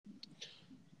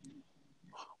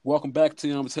Welcome back to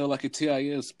the Tell Like a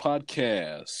TIS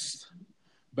podcast.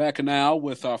 Back now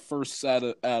with our first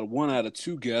one out of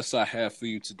two guests I have for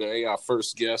you today. Our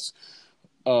first guest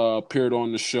appeared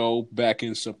on the show back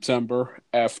in September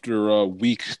after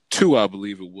week two, I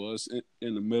believe it was,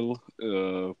 in the middle,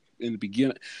 in the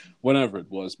beginning, whatever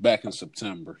it was, back in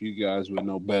September. You guys would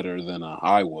know better than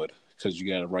I would because you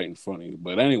got it right in front of you.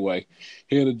 But anyway,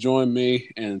 here to join me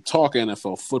and talk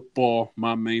NFL football,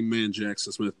 my main man,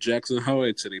 Jackson Smith. Jackson, how are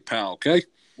you today, pal? Okay?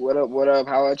 What up, what up?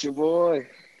 How about your boy?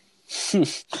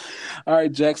 All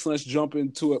right, Jackson, let's jump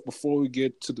into it before we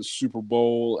get to the Super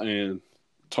Bowl and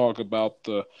talk about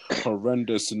the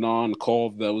horrendous non-call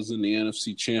that was in the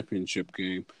NFC Championship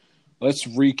game. Let's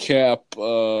recap.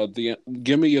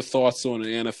 Give me your thoughts on the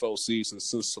NFL season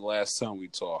since the last time we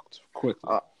talked,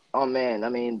 quickly. Oh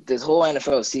man, this whole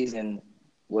NFL season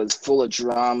was full of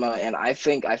drama, and I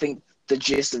think the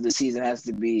gist of the season has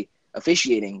to be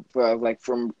officiating.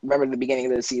 From remember the beginning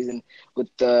of the season with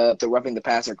the roughing the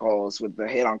passer calls, with the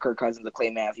hit on Kirk Cousins to Clay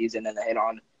Matthews, and then the hit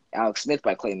on Alex Smith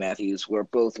by Clay Matthews, were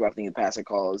both roughing the passer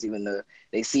calls, even though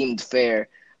they seemed fair.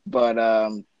 But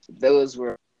those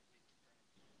were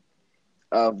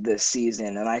of the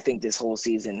season, and I think this whole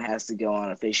season has to go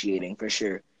on officiating for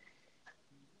sure.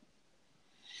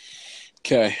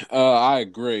 Okay, I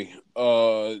agree.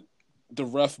 The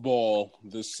ref ball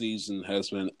this season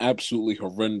has been absolutely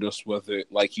horrendous. Whether,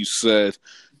 like you said,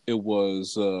 it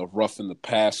was roughing the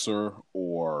passer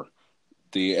or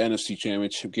the NFC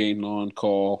Championship game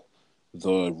non-call,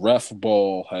 the ref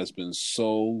ball has been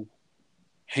so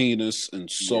heinous and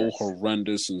so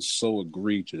horrendous and so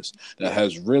egregious that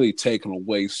has really taken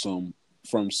away from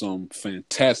some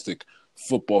fantastic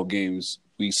football games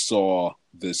we saw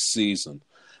this season.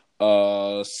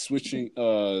 Switching,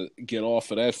 get off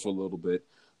of that for a little bit.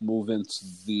 Move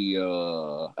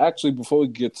into actually, before we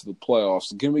get to the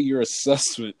playoffs, give me your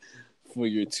assessment for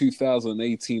your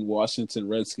 2018 Washington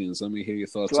Redskins. Let me hear your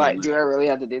thoughts on that. Do I really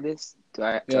have to do this? Do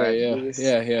I have to do this?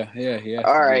 Yeah.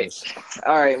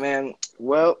 All right, man.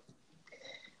 Well,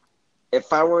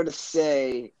 if I were to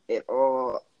say it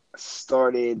all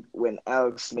started when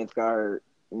Alex Smith got hurt,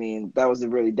 that was a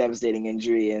really devastating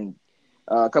injury, and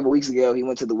a couple weeks ago, he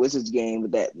went to the Wizards game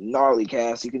with that gnarly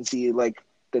cast. You can see the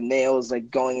nails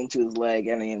going into his leg.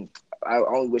 I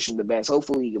only wish him the best.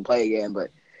 Hopefully, he can play again, but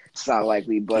it's not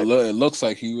likely. But it looks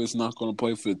like he was not going to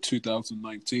play for the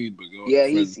 2019, but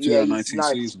he's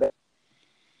not season.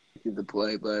 Expected to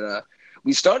play. But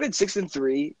we started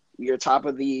 6-3. We are top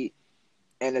of the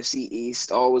NFC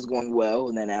East. All was going well,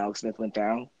 and then Alex Smith went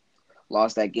down.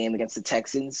 Lost that game against the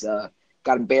Texans.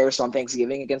 Got embarrassed on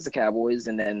Thanksgiving against the Cowboys,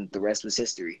 and then the rest was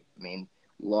history.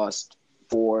 Lost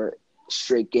 4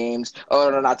 straight games.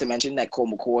 Oh, no, not to mention that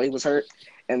Cole McCoy was hurt.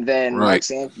 And then right.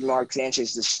 Mark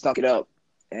Sanchez just stunk it up,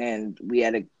 and we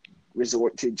had to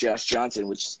resort to Josh Johnson,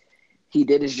 which he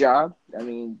did his job.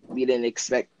 We didn't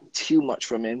expect too much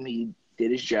from him. He did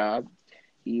his job.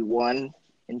 He won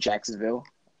in Jacksonville.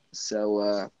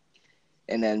 So,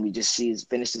 and then we just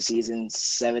finished the season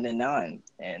 7-9,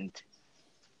 and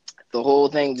the whole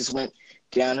thing just went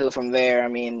downhill from there.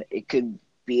 It could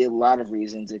be a lot of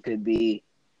reasons. It could be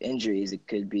injuries. It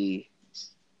could be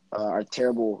our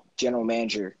terrible general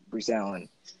manager, Bruce Allen,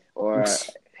 or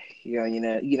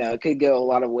it could go a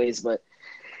lot of ways. But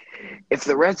if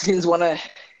the Redskins want to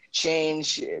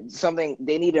change something,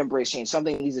 they need to embrace change.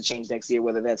 Something needs to change next year,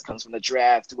 whether that comes from the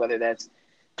draft, whether that's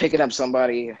picking up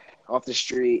somebody off the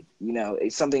street.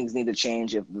 Some things need to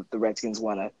change if the Redskins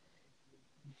want to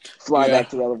fly back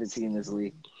to relevancy in this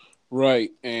league.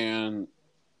 Right, and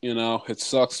it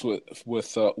sucks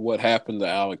with what happened to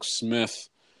Alex Smith,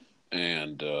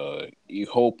 and you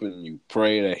hope and you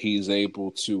pray that he's able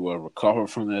to recover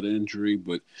from that injury.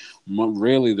 But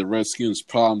really, the Redskins'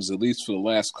 problems, at least for the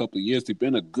last couple of years, they've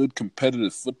been a good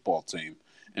competitive football team,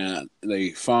 and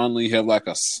they finally have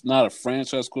not a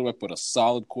franchise quarterback, but a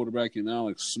solid quarterback in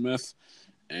Alex Smith.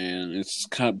 And it's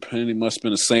kind of pretty much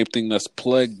been the same thing that's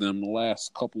plagued them the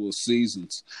last couple of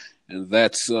seasons, and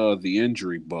that's the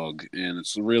injury bug. And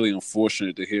it's really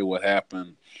unfortunate to hear what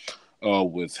happened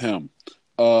with him.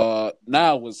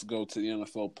 Now let's go to the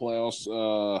NFL playoffs.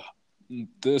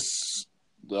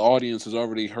 The audience has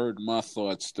already heard my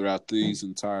thoughts throughout these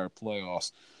entire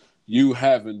playoffs. You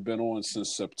haven't been on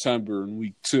since September in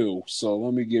week 2, so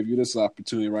let me give you this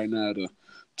opportunity right now to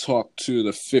talk to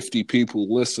the 50 people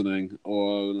listening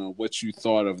or what you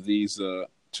thought of these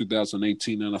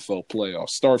 2018 NFL playoffs.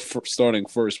 Starting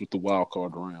first with the wild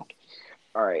card round.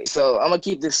 All right, so I'm going to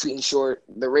keep this sweet and short.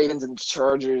 The Ravens and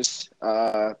Chargers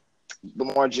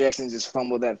Lamar Jackson just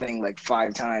fumbled that thing like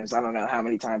 5 times. I don't know how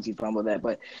many times he fumbled that,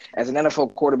 but as an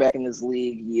NFL quarterback in this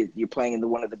league, you're playing in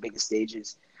one of the biggest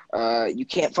stages. You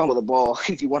can't fumble the ball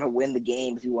if you want to win the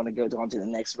game. If you want to go on to the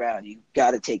next round, you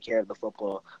got to take care of the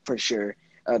football for sure.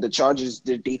 The Chargers,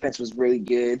 their defense was really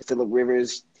good. Phillip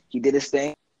Rivers, he did his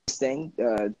thing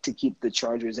to keep the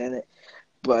Chargers in it,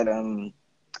 but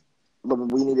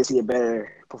we need to see a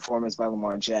better performance by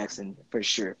Lamar Jackson for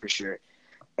sure.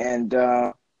 And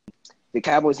the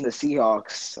Cowboys and the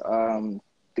Seahawks.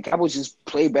 The Cowboys just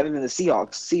played better than the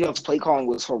Seahawks. Seahawks play calling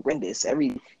was horrendous.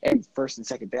 Every first and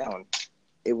second down,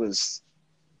 it was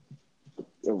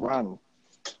a run.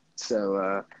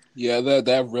 So yeah,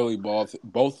 that really bothered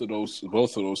both of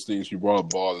those things you brought up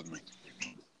bothered me.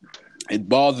 It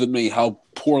bothered me how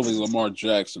poorly Lamar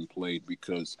Jackson played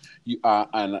because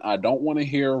I don't want to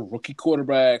hear rookie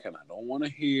quarterback and I don't want to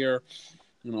hear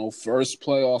first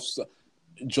playoff stuff.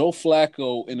 Joe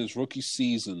Flacco in his rookie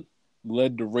season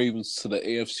led the Ravens to the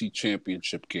AFC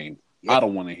Championship game. Yep. I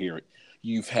don't want to hear it.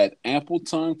 You've had ample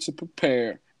time to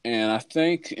prepare, and I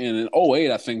think in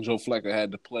 2008, I think Joe Flacco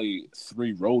had to play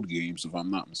 3 road games, if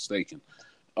I'm not mistaken.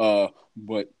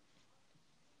 But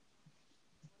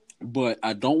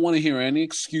I don't want to hear any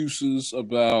excuses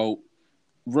about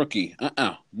rookie.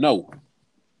 No.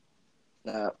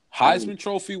 Heisman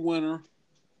Trophy winner,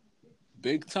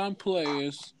 big-time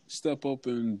players step up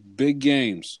in big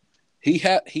games.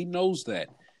 He knows that.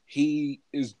 He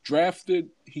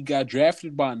got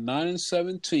drafted by a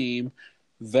 9-7 team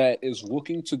that is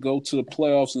looking to go to the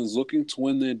playoffs and is looking to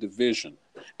win their division.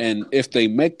 And if they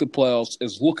make the playoffs,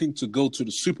 is looking to go to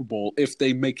the Super Bowl if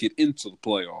they make it into the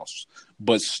playoffs.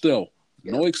 But still,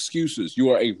 no excuses.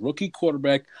 You are a rookie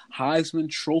quarterback, Heisman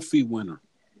Trophy winner.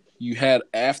 You had,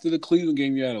 after the Cleveland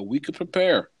game, you had a week to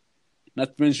prepare.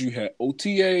 That means you had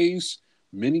OTAs,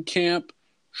 mini camp,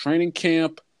 training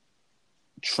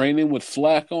with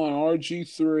Flacco and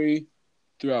RG3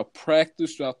 throughout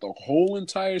practice, throughout the whole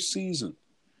entire season.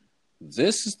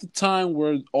 This is the time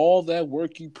where all that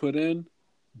work you put in,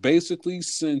 basically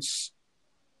since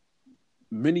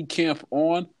mini camp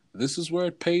on, this is where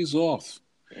it pays off.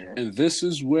 Yeah. And this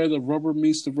is where the rubber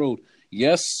meets the road.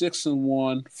 Yes,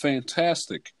 6-1,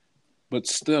 fantastic. But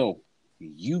still,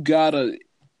 you gotta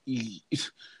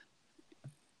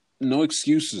no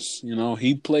excuses.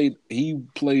 He played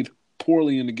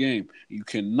poorly in the game. You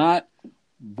cannot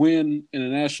win in the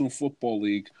National Football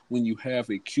League when you have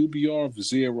a QBR of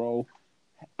 0,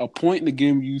 a point in the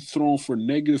game you thrown for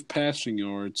negative passing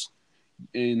yards,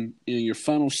 and your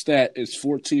final stat is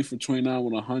 14 for 29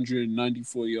 with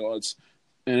 194 yards,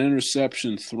 an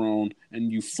interception thrown,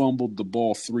 and you fumbled the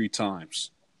ball 3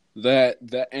 times. That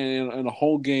and a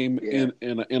whole game in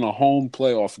a home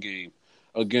playoff game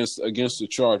against the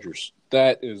Chargers.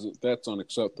 That's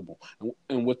unacceptable.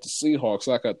 And with the Seahawks,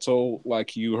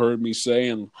 like you heard me say,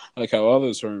 and like how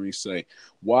others heard me say,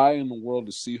 why in the world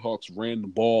the Seahawks ran the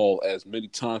ball as many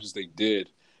times as they did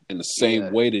in the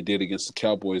same way they did against the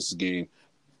Cowboys game?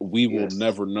 We will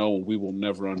never know. We will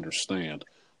never understand.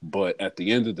 But at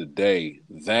the end of the day,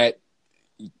 that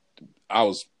I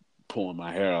was pulling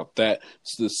my hair out. That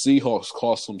the Seahawks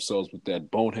cost themselves with that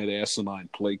bonehead asinine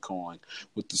play calling,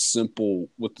 with the simple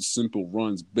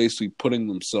runs, basically putting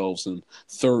themselves in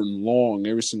 3rd and long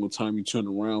every single time you turn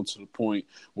around, to the point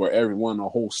where everyone in the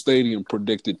whole stadium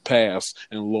predicted pass,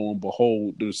 and lo and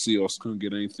behold, the Seahawks couldn't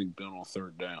get anything done on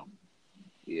 3rd down.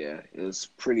 Yeah, it was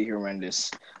pretty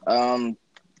horrendous.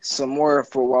 Some more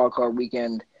for Wild Card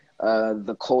Weekend.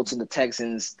 The Colts and the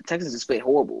Texans. The Texans just played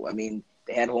horrible. I mean,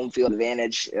 they had home field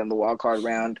advantage in the wild card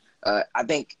round. I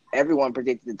think everyone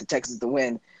predicted the Texans to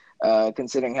win,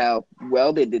 considering how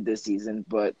well they did this season.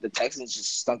 But the Texans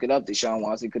just stunk it up. Deshaun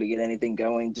Watson couldn't get anything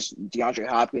going. Just DeAndre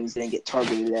Hopkins didn't get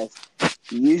targeted as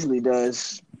he usually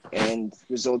does, and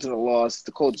resulted in a loss.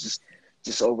 The Colts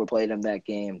just overplayed them that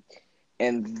game.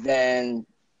 And then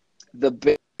the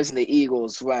Bears and the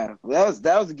Eagles. Wow, that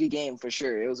was a good game for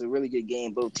sure. It was a really good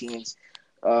game. Both teams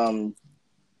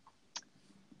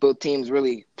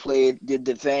really did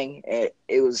the thing.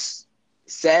 It was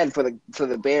sad for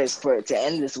the Bears for it to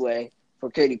end this way, for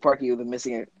Cody Parkey with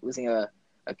missing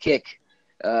a kick.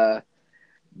 The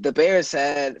Bears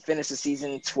had finished the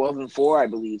season 12-4, I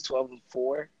believe,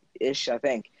 12-4-ish, I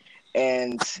think,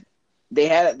 and they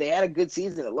had a good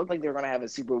season. It looked like they were going to have a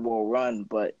Super Bowl run,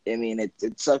 but I mean,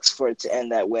 it sucks for it to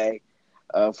end that way.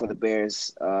 For the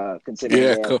Bears,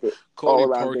 considering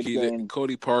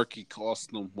Cody Parkey cost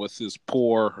them with his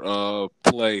poor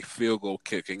field goal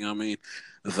kicking. I mean,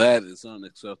 that is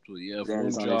unacceptable. You have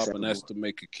one job, and that's to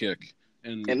make a kick.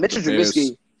 And Mitchell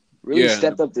Trubisky really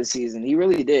stepped up this season. He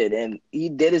really did, and he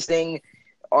did his thing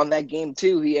on that game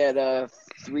too, he had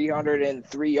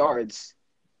 303 yards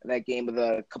in that game with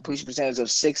a completion percentage of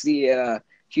 60 and a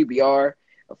QBR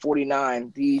of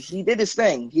 49. He did his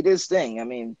thing. I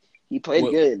mean, he played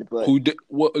good, but who did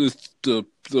what is the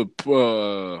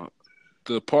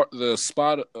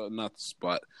side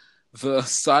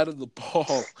of the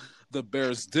ball the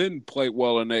Bears didn't play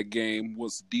well in that game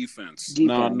was defense.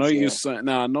 Now I know you're saying.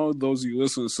 Now I know those of you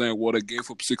listening saying, "Well, they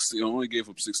only gave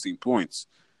up 16 points."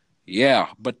 Yeah,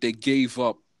 but they gave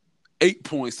up 8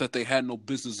 points that they had no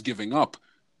business giving up.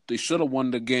 They should have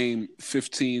won the game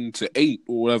 15-8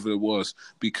 or whatever it was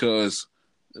because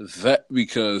that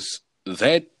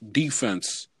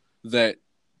defense that,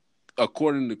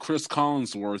 according to Chris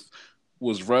Collinsworth,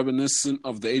 was reminiscent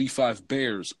of the '85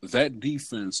 Bears. That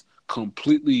defense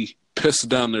completely pissed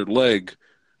down their leg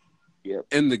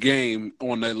in the game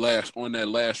on that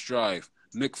last drive.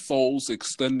 Nick Foles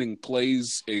extending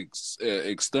plays,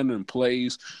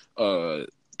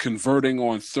 converting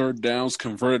on third downs,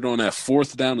 converted on that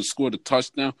fourth down to score the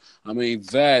touchdown. I mean,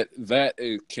 that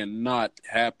it cannot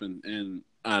happen. And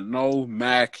I know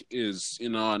Mac is,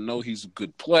 I know he's a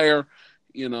good player.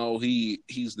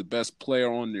 He's the best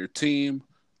player on their team.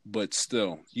 But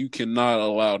still, you cannot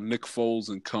allow Nick Foles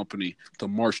and company to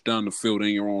march down the field in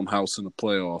your own house in the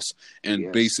playoffs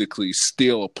and basically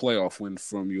steal a playoff win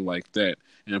from you like that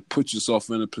and put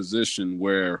yourself in a position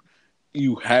where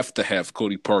you have to have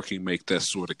Cody Parkey make that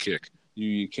sort of kick.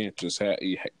 You can't just have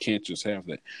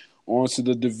that. On to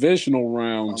the divisional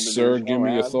round, sir. Give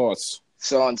me your thoughts.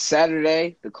 So on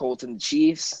Saturday, the Colts and the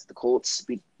Chiefs. The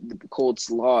Colts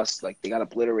lost, like they got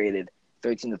obliterated,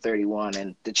 13-31,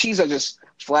 and the Chiefs are just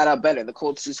flat out better. The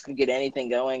Colts just can get anything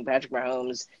going. Patrick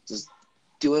Mahomes just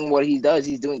doing what he does.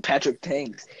 He's doing Patrick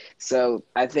things. So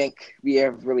I think we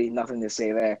have really nothing to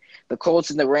say there. The Colts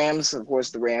and the Rams, of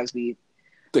course, the Rams beat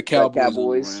the Cowboys. And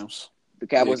the Rams. The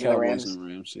Cowboys and the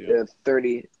Rams. Yeah.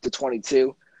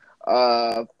 30-22.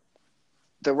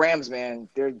 The Rams, man,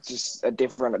 they're just a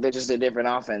different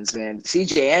offense, man.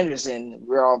 C.J. Anderson,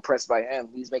 we're all impressed by him.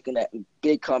 He's making that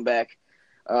big comeback.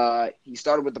 He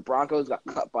started with the Broncos, got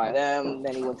cut by them.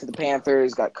 Then he went to the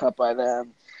Panthers, got cut by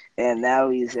them, and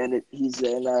now he's in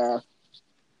LA.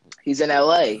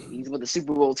 He's with the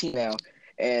Super Bowl team now,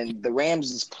 and the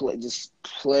Rams just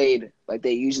played like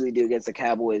they usually do against the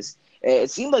Cowboys.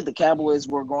 It seemed like the Cowboys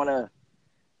were going to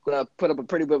put up a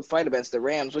pretty good fight against the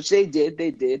Rams, which they did.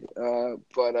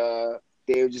 But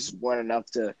they just weren't enough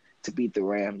to beat the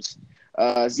Rams.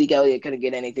 Zeke Elliott couldn't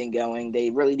get anything going.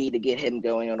 They really need to get him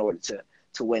going in order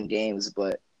to win games.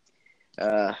 But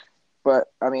I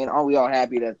mean, are we all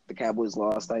happy that the Cowboys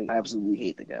lost? I absolutely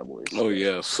hate the Cowboys. Oh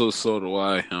yeah, so do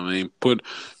I. I mean, put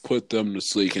them to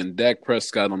sleep. And Dak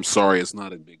Prescott, I'm sorry, it's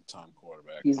not a big time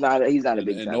quarterback. He's not a big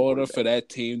time. In order for that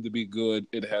team to be good,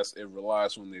 it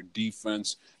relies on their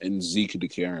defense and Zeke to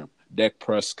carry him. Dak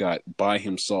Prescott by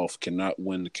himself cannot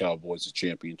win the Cowboys a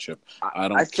championship. I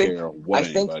don't care what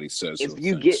anybody says. If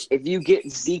you get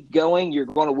Zeke going, you're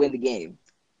going to win the game.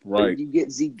 Right. If you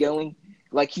get Zeke going,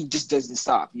 like he just doesn't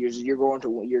stop. You're going to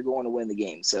win the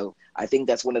game. So I think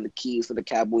that's one of the keys for the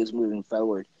Cowboys moving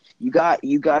forward. You got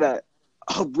a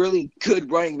really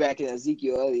good running back in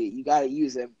Ezekiel Elliott. You got to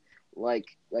use him like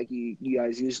you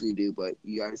guys usually do, but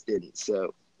you guys didn't.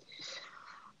 So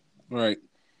right.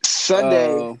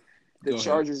 Sunday. The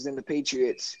Chargers and the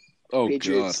Patriots. Oh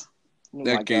Patriots, God,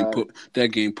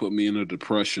 that game put me in a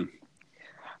depression.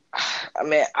 I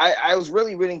mean, I was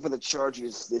really rooting for the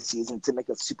Chargers this season to make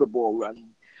a Super Bowl run.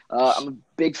 I'm a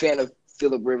big fan of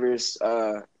Phillip Rivers,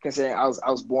 considering I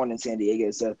was born in San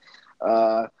Diego. So,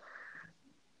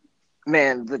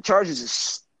 man, the Chargers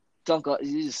just stunk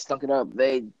it up.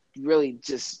 They really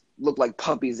just looked like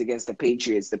puppies against the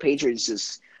Patriots. The Patriots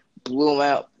just blew them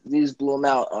out. They just blew them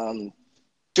out.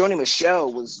 Johnny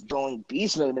Michel was going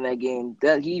beast mode in that game.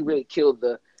 That he really killed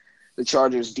the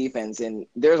Chargers defense, and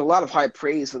there's a lot of high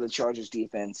praise for the Chargers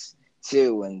defense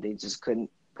too, and they just couldn't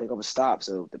pick up a stop.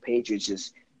 So the Patriots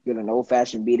just get an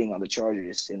old-fashioned beating on the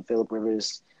Chargers, and Phillip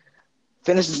Rivers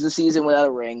finishes the season without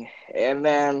a ring. And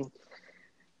then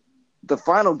the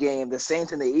final game, the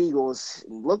Saints and the Eagles,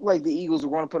 looked like the Eagles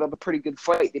were going to put up a pretty good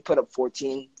fight. They put up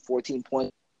 14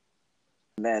 points,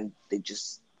 and then they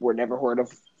just were never heard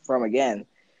of from again.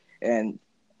 And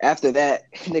after that,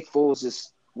 Nick Foles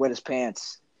just wet his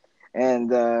pants. And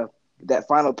that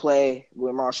final play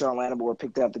where Marshawn Lattimore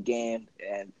picked up the game,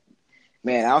 and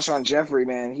man, Alshon Jeffrey,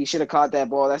 man, he should have caught that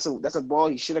ball. That's a ball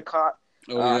he should have caught.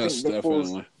 Oh yes,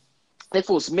 definitely. Nick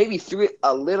Foles maybe threw it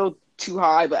a little too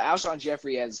high, but Alshon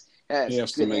Jeffrey has good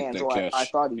hands. So I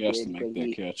thought he did. He has to make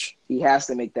that catch. He has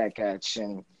to make that catch,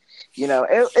 and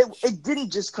it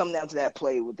didn't just come down to that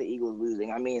play with the Eagles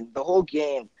losing. I mean, the whole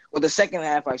game, or the second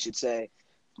half, I should say,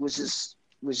 was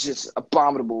just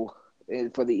abominable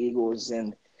for the Eagles,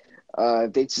 and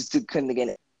they just couldn't get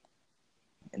it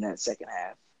in that second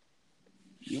half.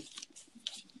 Yep.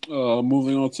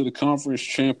 Moving on to the conference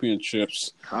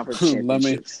championships. Let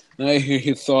me hear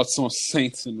your thoughts on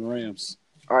Saints and Rams.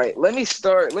 All right, let me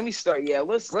start. Yeah,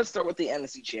 let's start with the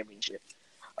NFC Championship.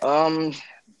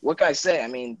 What can I say? I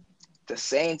mean, the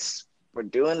Saints were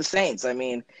doing the Saints. I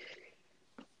mean,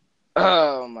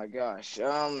 oh my gosh.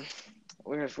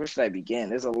 Where should I begin?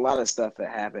 There's a lot of stuff that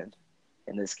happened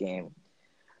in this game,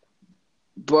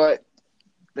 but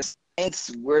the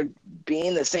Saints were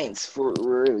being the Saints for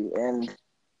really, and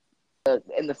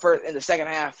in the second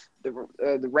half,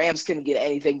 the Rams couldn't get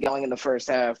anything going in the first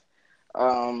half.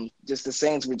 Just the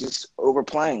Saints were just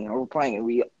overplaying, and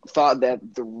we thought that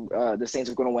the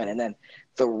Saints were going to win, and then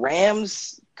the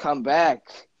Rams come back,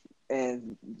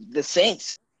 and the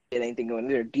Saints didn't get anything going.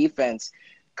 Their defense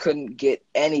couldn't get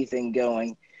anything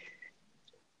going.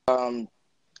 And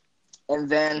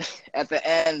then at the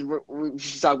end, we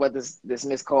should talk about this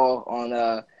missed call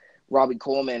on Robbie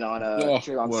Coleman on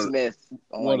Trayvon Smith.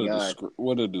 Oh my God!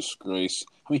 What a disgrace!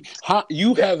 I mean,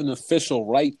 you have an official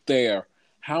right there.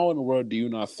 How in the world do you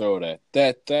not throw that?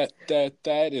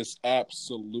 That is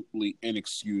absolutely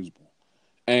inexcusable.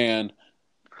 And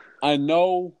I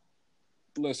know.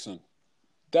 Listen,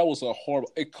 that was a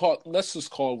horrible. Let's just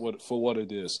call it for what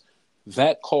it is.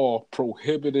 That call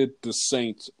prohibited the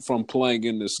Saints from playing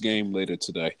in this game later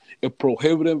today. It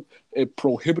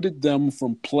prohibited them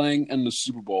from playing in the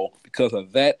Super Bowl because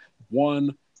of that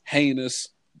one heinous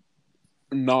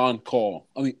non-call.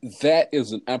 I mean, that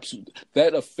is an absolute.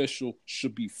 That official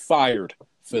should be fired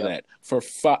for that.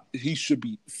 He should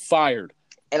be fired.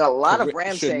 And a lot of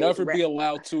Rams should never be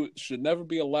allowed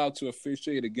to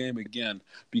officiate a game again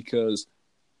because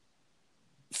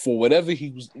for whether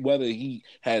he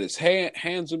had his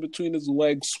hands in between his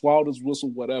legs, swallowed his whistle,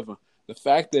 whatever. The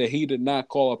fact that he did not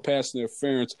call a pass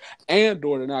interference or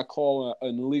did not call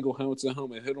an illegal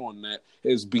helmet-to-helmet hit on that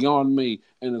is beyond me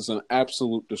and is an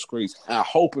absolute disgrace. And I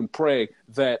hope and pray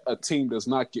that a team does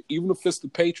not get, even if it's the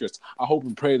Patriots, I hope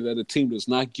and pray that a team does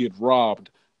not get robbed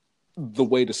the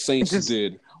way the Saints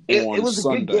did on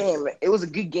Sunday. A good game. It was a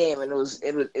good game, and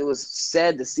it was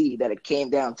sad to see that it came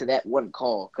down to that one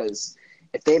call because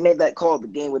if they made that call, the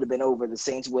game would have been over. The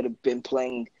Saints would have been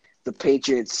playing the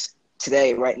Patriots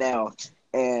today, right now,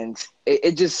 and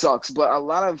it just sucks. But a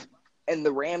lot of, in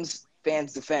the Rams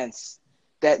fans' defense,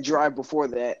 that drive before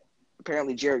that,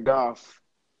 apparently Jared Goff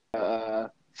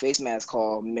face mask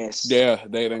call missed. Yeah,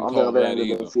 they didn't call that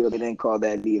either. They didn't call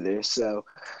that either. So,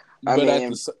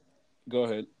 go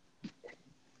ahead.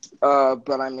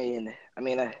 But I mean,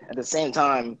 at the same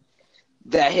time,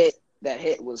 that hit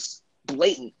was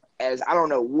blatant. As I don't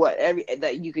know what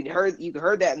that you could heard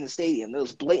that in the stadium. It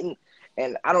was blatant,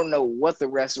 and I don't know what the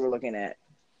refs were looking at.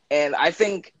 And I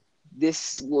think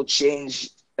this will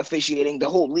change officiating the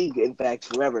whole league. In fact,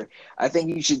 forever. I think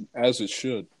you should, as it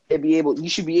should, You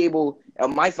should be able.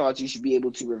 My thoughts. You should be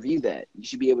able to review that. You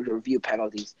should be able to review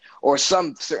penalties or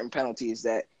some certain penalties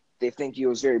that they think it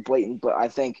was very blatant. But I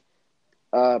think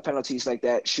penalties like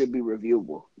that should be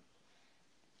reviewable.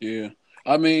 Yeah,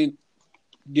 I mean.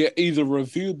 Yeah, either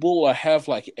reviewable or have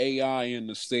like AI in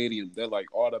the stadium that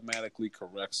like automatically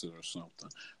corrects it or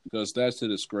something, because that's a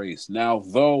disgrace. Now,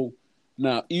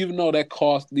 even though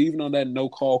that no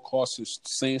call cost the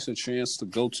Saints a chance to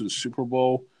go to the Super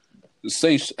Bowl, the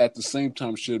Saints at the same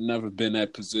time should have never been in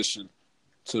that position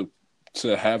to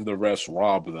have the refs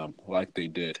rob them like they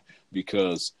did,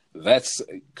 because that's,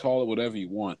 call it whatever you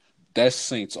want, that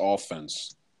Saints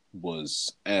offense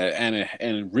was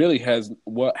it really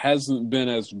hasn't been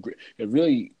as it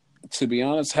really, to be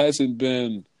honest, hasn't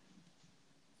been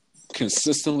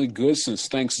consistently good since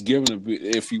Thanksgiving,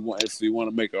 if you want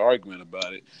to make an argument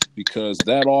about it, because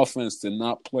that offense did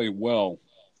not play well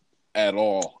at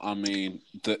all. I mean,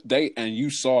 you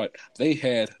saw it, they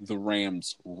had the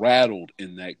Rams rattled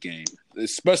in that game,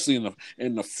 especially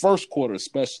in the first quarter.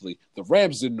 Especially the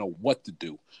Rams didn't know what to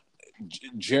do.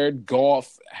 Jared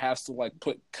Goff has to like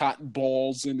put cotton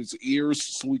balls in his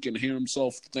ears so he can hear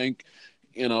himself think.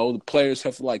 You know, the players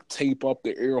have to like tape up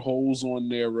the ear holes on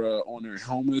their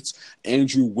helmets.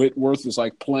 Andrew Whitworth is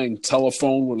like playing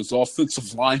telephone with his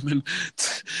offensive lineman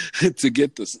to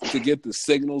get the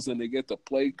signals and to get the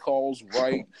play calls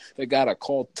right. They got to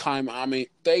call time.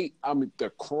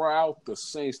 The crowd, the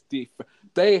Saints defense,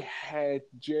 they had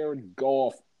Jared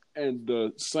Goff and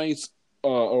the Saints.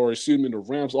 The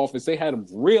Rams offense, they had them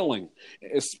reeling,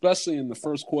 especially in the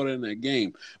first quarter in that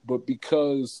game. But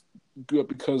because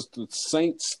because the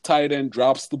Saints tight end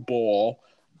drops the ball.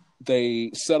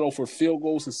 They settle for field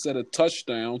goals instead of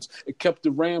touchdowns. It kept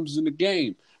the Rams in the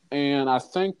game. And I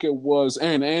think it was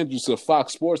Aaron Andrews of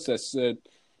Fox Sports that said,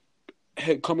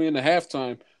 coming into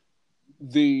halftime,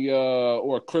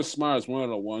 or Chris Myers, one of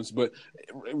the ones, but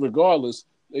regardless,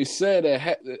 they said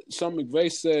that Sean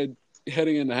McVay said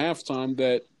heading into halftime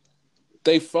that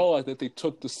they felt like that they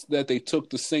took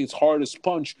the Saints' hardest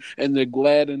punch, and they're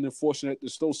glad and they're fortunate they're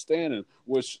still standing,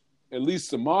 which at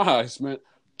least in my eyes meant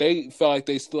they felt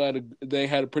like they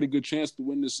had a pretty good chance to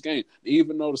win this game.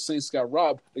 Even though the Saints got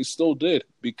robbed, they still did,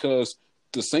 because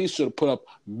the Saints should have put up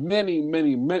many.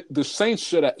 The Saints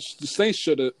should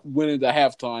have went into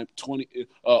halftime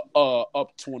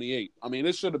up 28. I mean,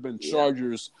 it should have been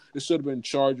Chargers. It should have been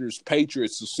Chargers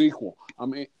Patriots the sequel. I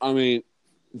mean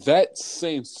that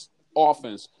Saints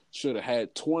offense should have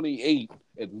had 28,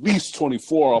 at least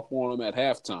 24 up on them at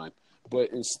halftime.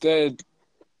 But instead,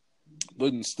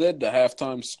 the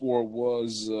halftime score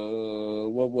was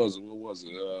what was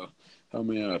it? Help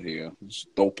me out here. This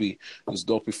dopey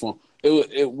phone.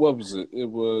 What was it? It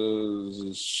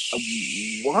was. I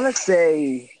want to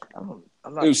say. I'm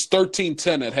not. It was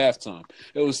 13-10 at halftime.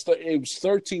 It was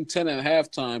 13-10 at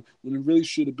halftime when it really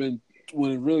should have been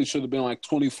like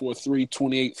 24-3,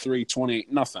 28-3,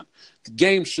 28-0. The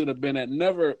game should have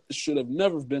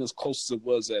never been as close as it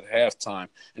was at halftime.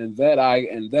 And that I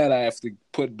have to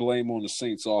put blame on the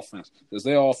Saints offense, because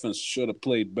their offense should have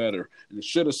played better and it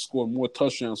should have scored more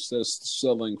touchdowns instead of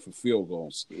settling for field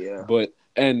goals. Yeah. But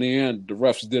in the end, the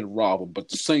refs did rob them, but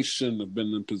the Saints shouldn't have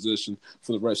been in position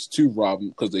for the refs to rob them,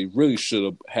 because they really should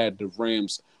have had the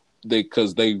Rams.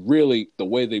 Because the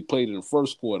way they played in the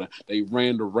first quarter, they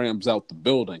ran the Rams out the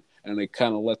building, and they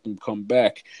kind of let them come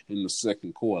back in the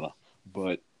second quarter.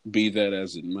 But be that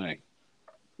as it may.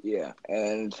 Yeah,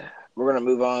 and we're going to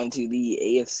move on to the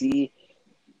AFC.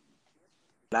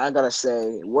 And I got to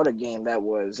say, what a game that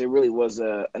was. It really was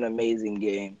an amazing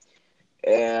game.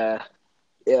 The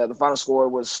final score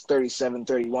was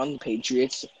 37-31.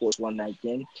 Patriots, of course, won that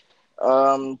game.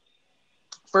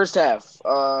 First half,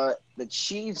 the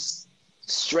Chiefs,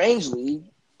 strangely,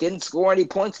 didn't score any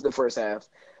points in the first half.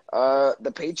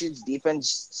 The Patriots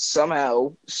defense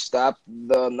somehow stopped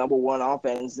the number one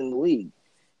offense in the league.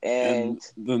 And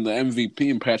then the MVP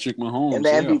and Patrick Mahomes. And the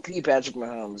MVP, Patrick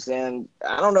Mahomes. And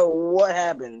I don't know what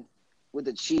happened with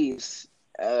the Chiefs.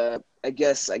 I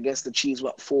guess the Chiefs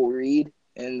went full read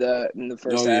in the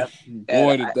first half.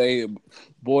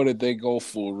 Boy, did they go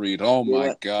full read. Oh,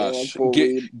 my gosh.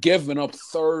 Giving up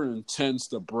 3rd and 10s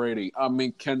to Brady. I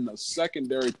mean, can the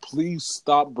secondary please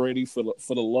stop Brady for the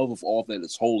love of all that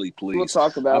is holy, please? We'll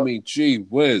talk about. I mean, gee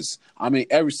whiz. I mean,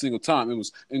 every single time it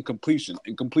was incompletion,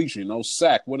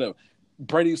 sack, whatever.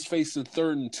 Brady's facing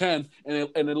 3rd and 10, and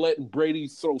they're letting Brady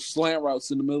throw slant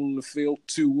routes in the middle of the field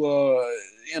to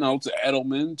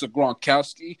Edelman, to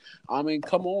Gronkowski. I mean,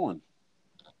 come on.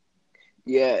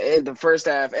 Yeah, the first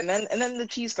half, and then the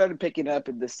Chiefs started picking up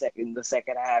in the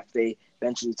second half. They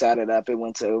eventually tied it up. It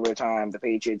went to overtime. The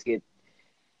Patriots get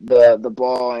the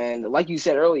ball, and like you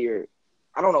said earlier,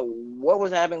 I don't know what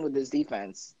was happening with this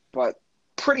defense, but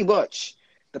pretty much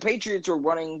the Patriots were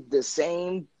running the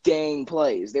same dang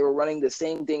plays. They were running the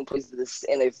same dang plays to this,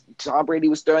 and if Tom Brady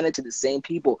was throwing it to the same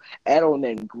people,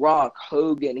 Edelman, Gronk,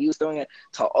 Hogan, he was throwing it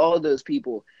to all those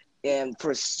people, and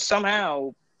for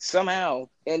somehow,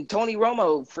 and Tony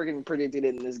Romo freaking predicted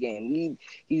it in this game.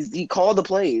 He called the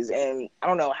plays, and I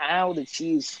don't know how the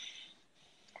Chiefs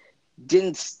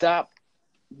didn't stop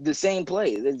the same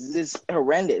plays. It's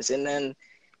horrendous. And then,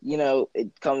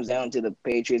 it comes down to the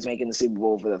Patriots making the Super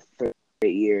Bowl for the third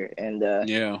year. And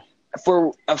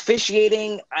for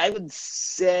officiating, I would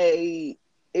say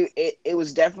it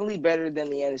was definitely better than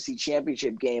the NFC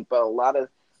Championship game, but a lot of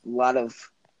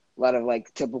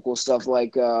like typical stuff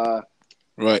like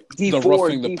right. D the Ford,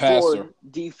 roughing the passer.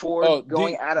 D Ford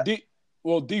going out of. D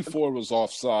Ford was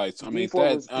offsides. I mean,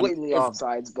 that was blatantly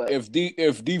offsides. But if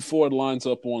D Ford lines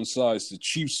up on sides, the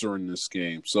Chiefs are in this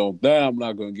game. So that I'm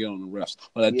not going to get on the refs.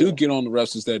 What I do get on the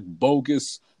refs is that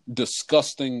bogus,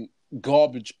 disgusting,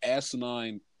 garbage,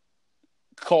 asinine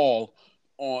call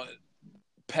on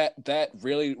that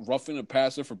really roughing the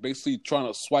passer for basically trying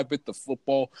to swipe at the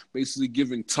football, basically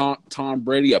giving Tom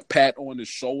Brady a pat on his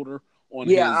shoulder. On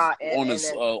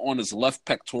his left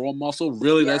pectoral muscle,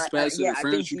 really? That's pass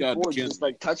interference. You got to just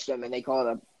like touched him, and they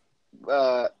called it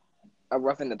a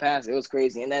roughing the pass. It was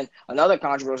crazy. And then another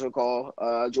controversial call: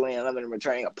 Julian Edelman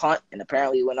returning a punt, and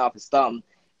apparently it went off his thumb,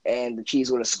 and the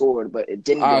Chiefs would have scored, but it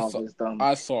didn't go off his thumb.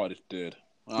 I thought it did.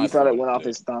 You I thought thought it went it off did.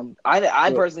 his thumb. I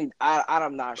But personally,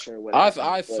 I'm not sure what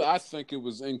happened. But I think it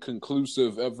was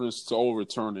inconclusive evidence to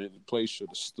overturn it. The play should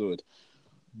have stood.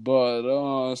 But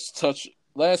let's touch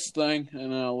last thing,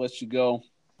 and I'll let you go.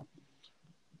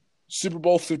 Super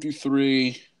Bowl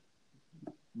 53,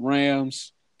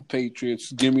 Rams,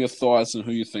 Patriots. Give me your thoughts on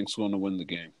who you think's going to win the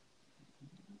game.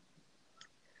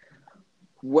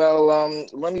 well,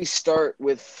 let me start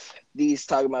with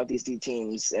talking about these two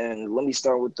teams, and let me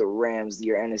start with the Rams,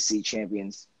 your NFC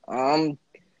champions.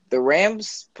 The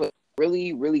Rams put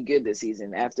really, really good this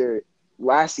season. After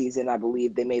last season, I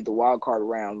believe they made the wild card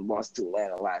round, lost to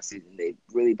Atlanta last season. They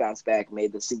really bounced back,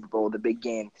 made the Super Bowl, the big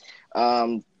game.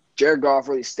 Jared Goff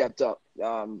really stepped up.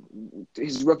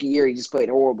 His rookie year, he just played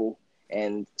horrible,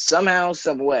 and somehow,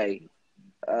 some way,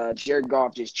 Jared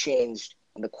Goff just changed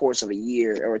in the course of a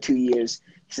year or 2 years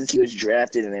since he was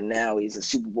drafted, and then now he's a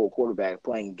Super Bowl quarterback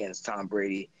playing against Tom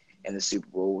Brady in the Super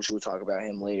Bowl, which we'll talk about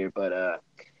him later. But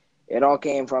it all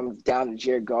came from down to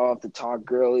Jared Goff, to Todd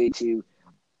Gurley, to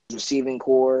receiving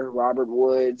core, Robert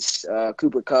Woods,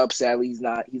 Cooper Kupp. Sadly, he's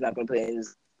not going to play.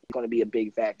 He's going to be a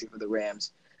big factor for the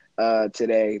Rams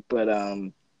today. But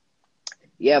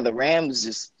yeah, the Rams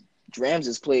just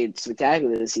played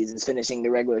spectacular this season, finishing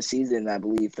the regular season, I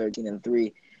believe,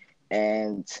 13-3.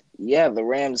 And yeah, the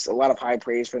Rams, a lot of high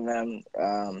praise from them.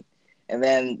 And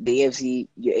then the AC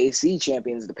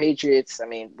champions, the Patriots. I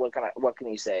mean, what can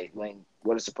you say? I mean,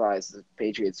 what a surprise! The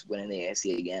Patriots winning the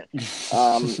AFC again.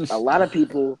 A lot of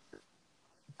people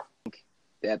think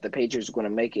that the Patriots are going to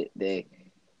make it.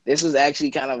 This was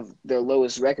actually kind of their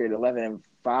lowest record, 11-5.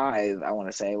 I want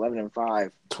to say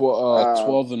 11-5.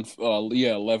 12 and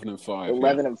 11-5.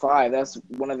 11-5. That's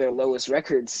one of their lowest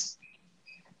records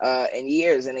in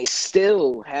years, and they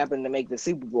still happen to make the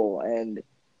Super Bowl. And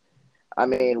I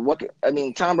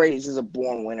mean, Tom Brady's just a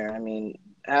born winner. I mean,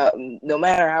 no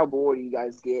matter how bored you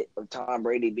guys get of Tom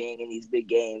Brady being in these big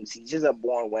games, he's just a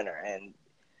born winner. And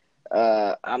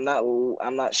I'm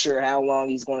not sure how long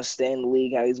he's going to stay in the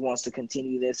league, how he wants to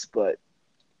continue this, but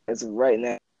as of right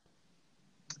now,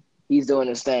 he's doing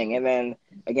his thing. And then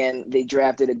again, they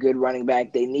drafted a good running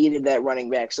back. They needed that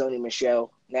running back, Sony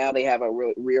Michel. Now they have a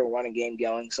real running game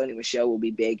going. Sony Michel will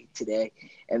be big today.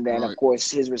 And then, of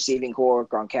course, his receiving core,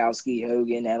 Gronkowski,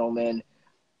 Hogan, Edelman.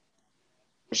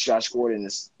 Josh Gordon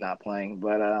is not playing.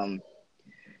 But,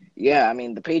 yeah, I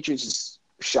mean, the Patriots just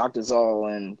shocked us all.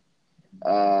 And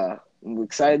I'm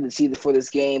excited to see for this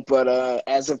game. But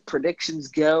as of predictions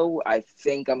go, I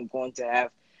think I'm going to have,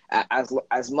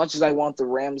 as much as I want the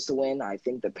Rams to win, I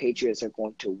think the Patriots are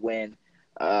going to win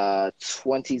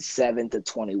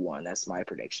 27-21. That's my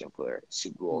prediction for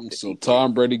Super Bowl 53. So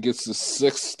Tom Brady gets the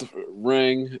 6th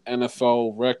ring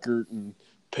NFL record, and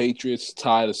Patriots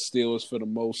tie the Steelers for the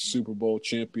most Super Bowl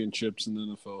championships in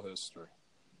NFL history.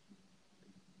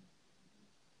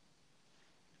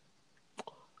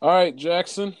 All right,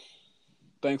 Jackson.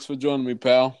 Thanks for joining me,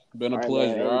 pal. Been a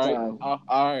pleasure. Man, all right.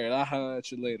 All right. I'll holler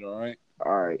at you later. All right.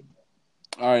 All right.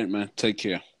 All right, man. Take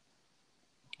care.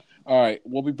 All right,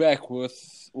 we'll be back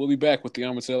with the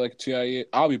Amateur Like TIA.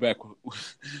 I'll be back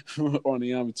on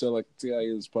the Amateur Like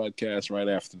TIA's podcast right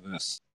after this.